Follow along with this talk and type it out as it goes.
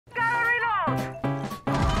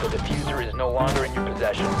The diffuser is no longer in your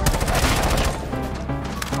possession.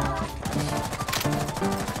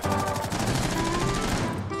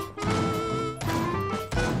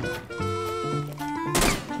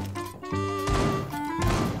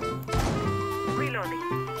 Reloading.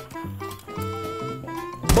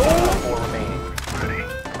 4 remaining. Ready.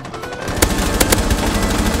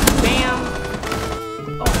 Bam!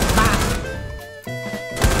 Oh, bop!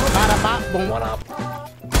 Bada bop, boom. 1 up.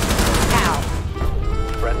 Ow!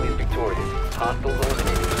 Friendly's victorious. Hostiles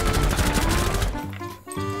eliminated.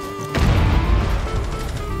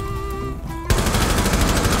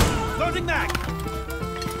 Loading back!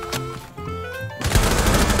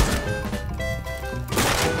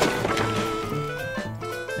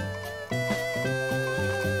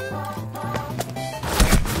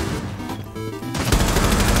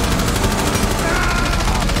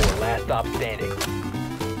 Last stop standing.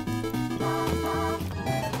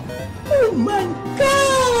 Oh my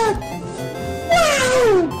god!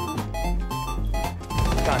 Wow!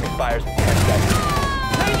 Time expires in 10 seconds.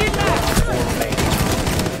 4 remaining.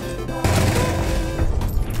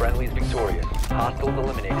 Friendly's victorious. Hostiles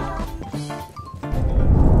eliminated.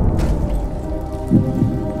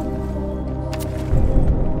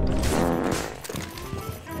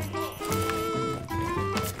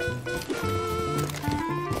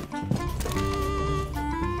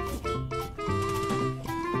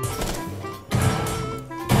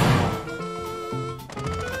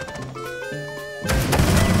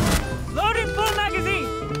 Loading full magazine!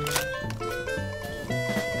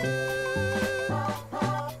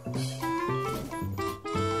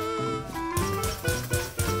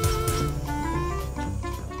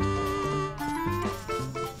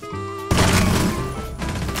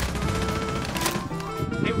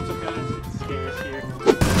 Hey, what's up, guys? It's Scares here.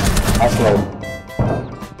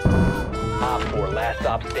 Op 4, last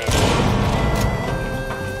stop standing.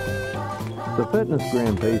 The Fitness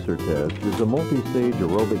Gram Pacer test is a multi-stage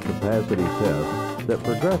aerobic capacity test that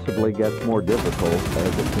progressively gets more difficult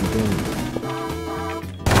as it continues.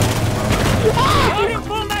 Loading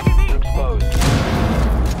full magazine! Exposed.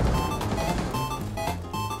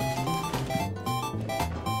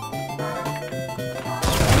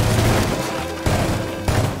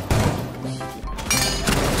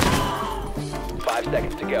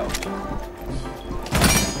 Seconds to go.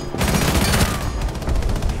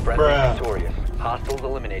 Friendly victorious. Hostiles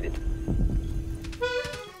eliminated.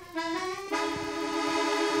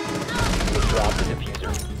 We'll drop the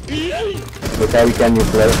diffuser. Look how we can you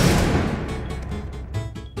play.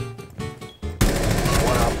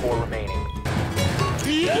 1 out 4 remaining.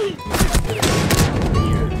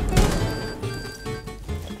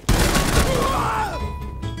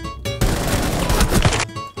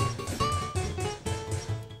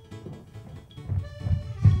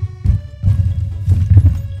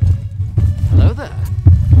 Hello there.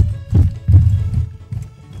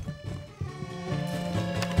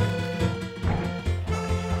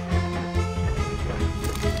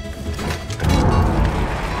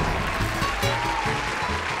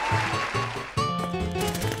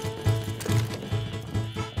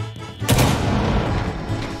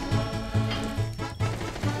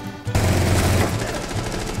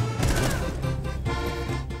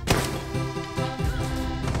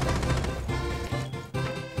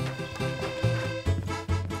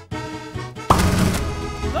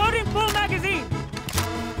 Loading full magazine!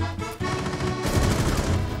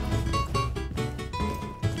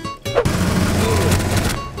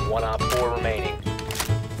 One out 4 remaining.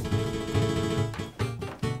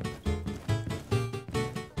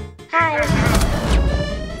 Hi!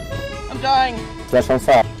 I'm dying! Flash on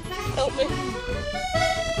fire. Help me!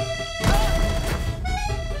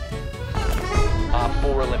 Op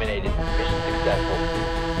 4 eliminated. Mission successful.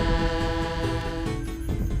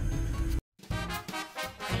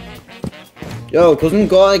 Jo, hvordan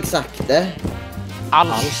går jeg sakte?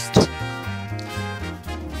 Alt.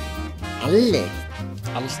 Alle?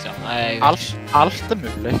 Alt, ja. Nei, alt er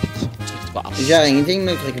mulig. Trykk på alt. Du gjør ingenting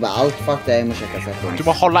med å trykke på alt. Fuck det, jeg må sjekke settings. Du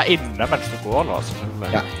må holde inne mens du går, da,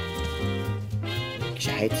 selvfølgelig. Ja.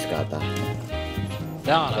 Ikke helt skadet.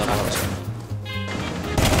 Ja, det er det.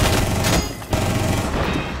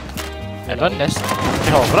 Jeg var nesten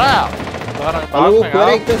i hodet der. Da er det Hallo, bak meg hvor er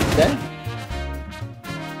her. jeg døtte?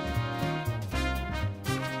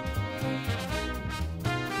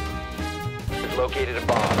 We've located a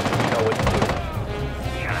bomb. You know what to do.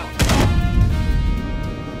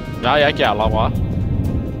 Ja, jeg er jævla bra.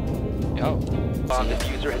 Ja. Bomb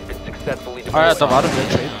diffuser has been successfully Ja, da deployed. var det det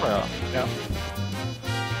trade på, ja. Ja.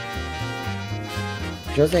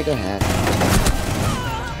 Se så jeg går her.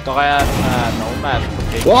 Der er en nomad på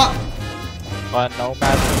ping. Hva? But no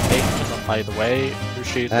matter the by the way, you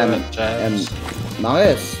shoot the jabs.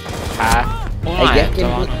 Marius, Hæ? jeg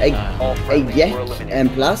gikk en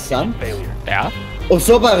plass, sant? Ja. Og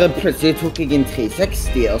så bare plutselig tok jeg en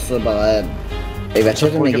 360, og så bare... Jeg vet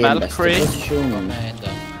ikke om jeg er i den beste posisjonen.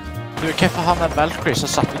 Du, hvorfor har vi en Valkyrie som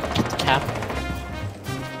satt ut et camp?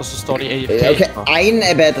 Og så står de i Ok, 1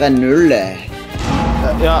 er bedre enn 0.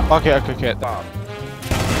 Ja, ok.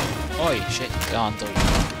 Oi, shit. Ja, han dog.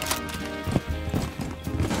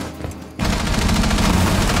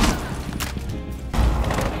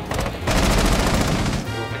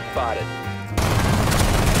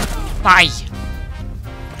 Nei!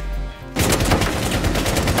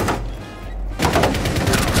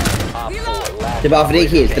 Det er bare fordi jeg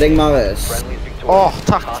healte deg, Marius. Åh,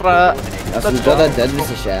 takk for det. Altså, du hadde dødd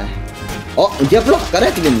hvis ikke. Åh, de har blokket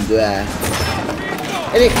dette vinduet.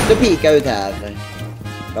 Jeg likte å pike ut her.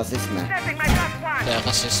 Rasisme. Setting my gun flash. Det er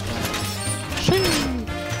rasisme.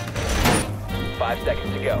 5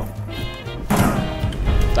 seconds to go.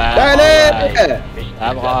 Det er Deilig! Det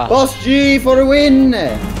er bra. Boss G for the win!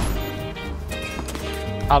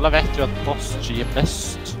 Alle vet jo at Boss G er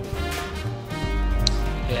best.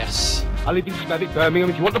 Yes. I live in Slavic Birmingham.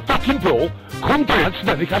 If you want the fucking brawl, come down to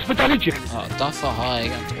Slavic Hospitality. Ja, derfor har jeg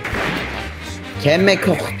en tro. Hvem er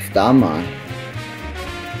kortdama?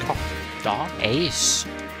 Da. Ace.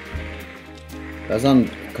 Det er sånn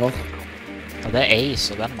kort. Ja, det er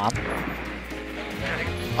Ace, og det er en mann.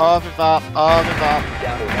 Fy faen.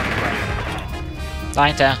 Det er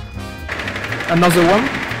en til. Another one?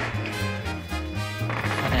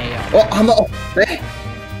 Han er, ja. Åh, han var oppe!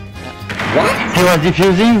 What? He was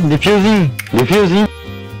defusing.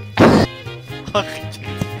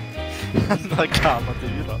 Hva kan man du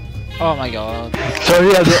da? Oh my god.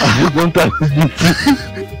 Sorry, I don't understand.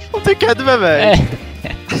 Du kødder med meg!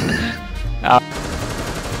 Ja.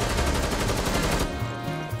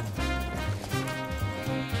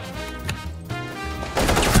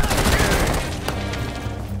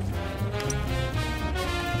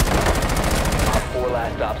 Op 4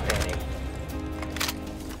 last stop standing.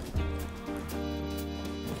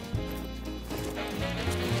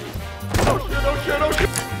 Oh shit.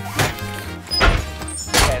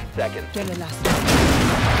 10 seconds.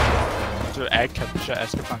 Du, jeg kødder ikke. Jeg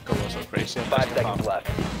skal banke over så crazy. 5 seconds left.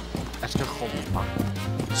 Jeg skal rumme.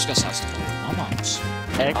 Du skal satse på mamma hans.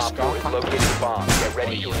 Jeg Op skal 4 has located the bomb. Get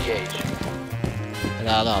ready to engage. Det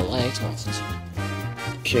er det aldri jeg trådt.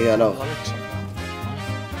 Ikke jeg heller. liksom.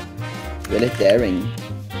 Du er litt daring.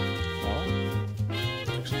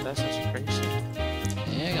 Det er så crazy.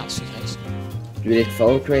 Det er ganske crazy. Du er litt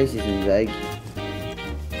for crazy, synes jeg.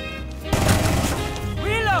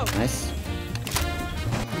 Reload! Nice.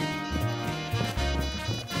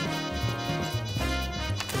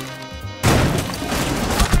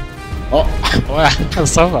 Åh, Åja,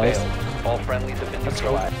 så nice. All friendlies have been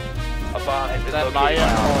destroyed. A bomb has been Den located. leier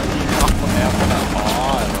og de rapper ned på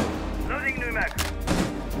den. Loading new mag.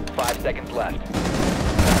 5 seconds left.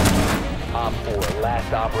 Op 4,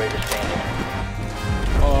 last operator standing.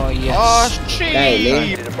 Oh yes. deilig.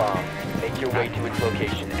 Located a bomb. Make your way to its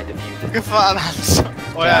location and defuse it. Hva faen, altså?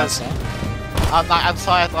 Det er altså. Nei, han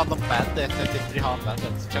sa et eller annet bandit. Jeg tipper de har en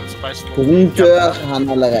bandit. Hvem som bare små... Hvordan dør han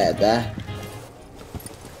allerede?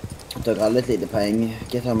 Dere har litt lite poeng.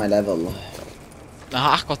 Get on my level. Vi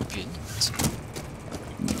har akkurat begynt.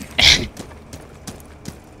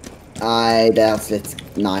 Nei, det er litt...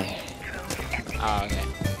 Nei. Ah, ok.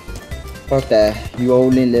 Fuck det. You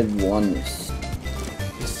only live once.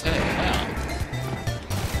 Vi ser, ja.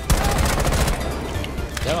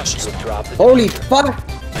 Det var ikke sånn. Drop the Holy fuck!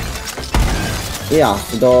 Ja,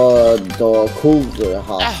 så da hvor Ja,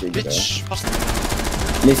 hardt suger du? bitch.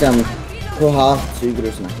 Liksom, hvor hardt suger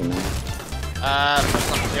du snakker med?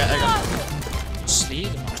 Jeg har...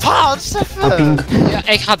 Sliter man. Faen, Steffen! Ja,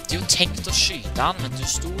 jeg hadde jo tenkt å skyte han, men du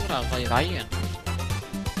sto der og var i veien.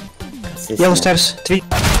 Youngsters,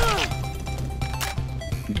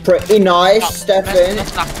 Pretty nice, Steffen. Jeg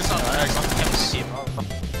snakker sånn, jeg snakker hvem sier.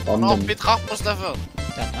 Nå Ånden. opp i trappa, Steffen.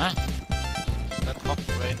 Denne. Den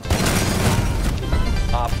trappa vei nå.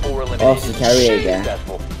 Op 4 Åh, eliminated. så carry jeg det.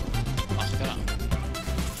 Successful. Merker det.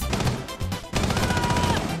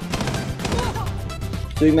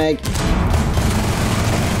 Sug meg.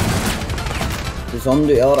 Det er sånn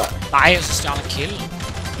du gjør det. Nei, og så stjal han kill.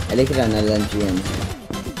 Jeg liker den LNG-en.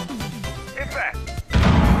 Impact.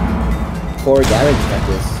 4 garage,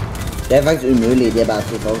 faktisk. Det er faktisk umulig, det er bare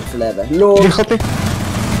 2 folk som lever. Lol!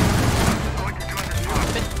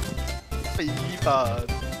 Fy faen.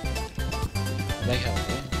 Det er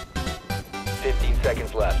høyre. 15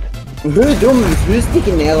 seconds left. Hun er dum. Hvis hun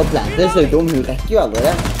stikker ned og planter, så er hun dum. Hun rekker jo aldri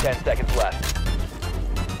det. 10 seconds left.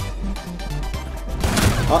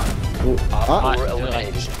 Nei, det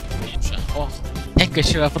rekker ikke. Åh, jeg kan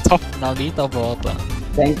ikke være på toppen av leaderboardet.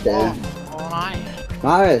 Tenk det. Nei.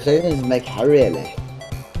 Marius, jeg synes vi carry, eller?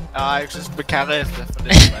 Ja, jeg synes vi carry litt for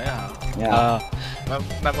det som er her. Ja. Men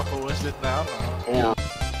vi må hoes litt ned nå. Ja.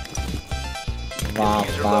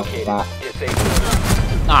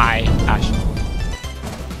 Nei, æsj.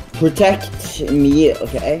 Protect me,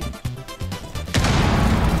 ok?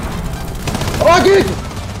 Åh, Gud!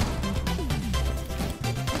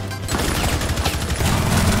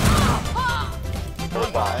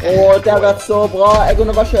 Åh, det har vært så bra. Jeg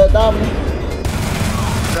kunne bare skjøte ham.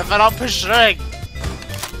 Det er for han pusher deg.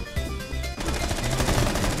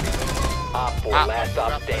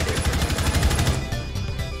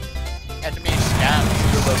 Enemy scan.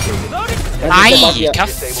 Nei, hva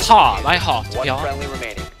faen? Jeg hater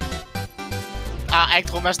Bjarne. Ja, jeg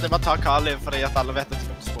tror mest jeg må ta Kali, fordi at alle vet at jeg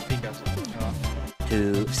skal på pika.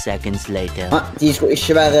 2 seconds later. De skulle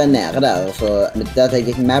ikke være nede der, så det at jeg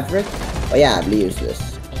gikk Maverick var jævlig useless.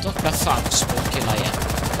 Og dere ble faen småkilla igjen.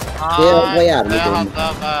 Det var jævlig Det er han dumt. der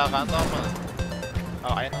randomen. Ja,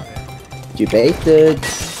 en av dem. Debated.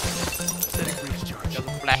 Jeg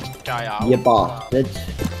blekka, ja. Debated.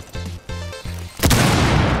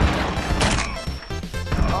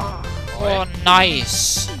 Åh,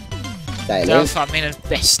 nice. Det Deilig. var faen min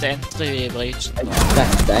beste entry i Breach.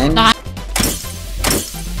 Dette en. Nei.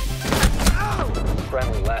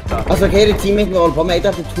 Altså, hva er det teammaten holder på med? Jeg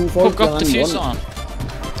drepte 2 folk. Plukk opp diffuseren.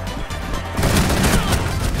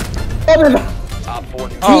 Åh, men hva?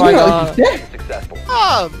 Oh my god.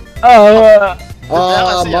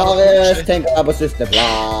 Marius tenker jeg på siste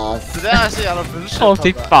plass. Det der er så jævla bullshit. Å,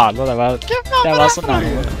 fy faen, det var så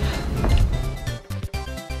nærmere.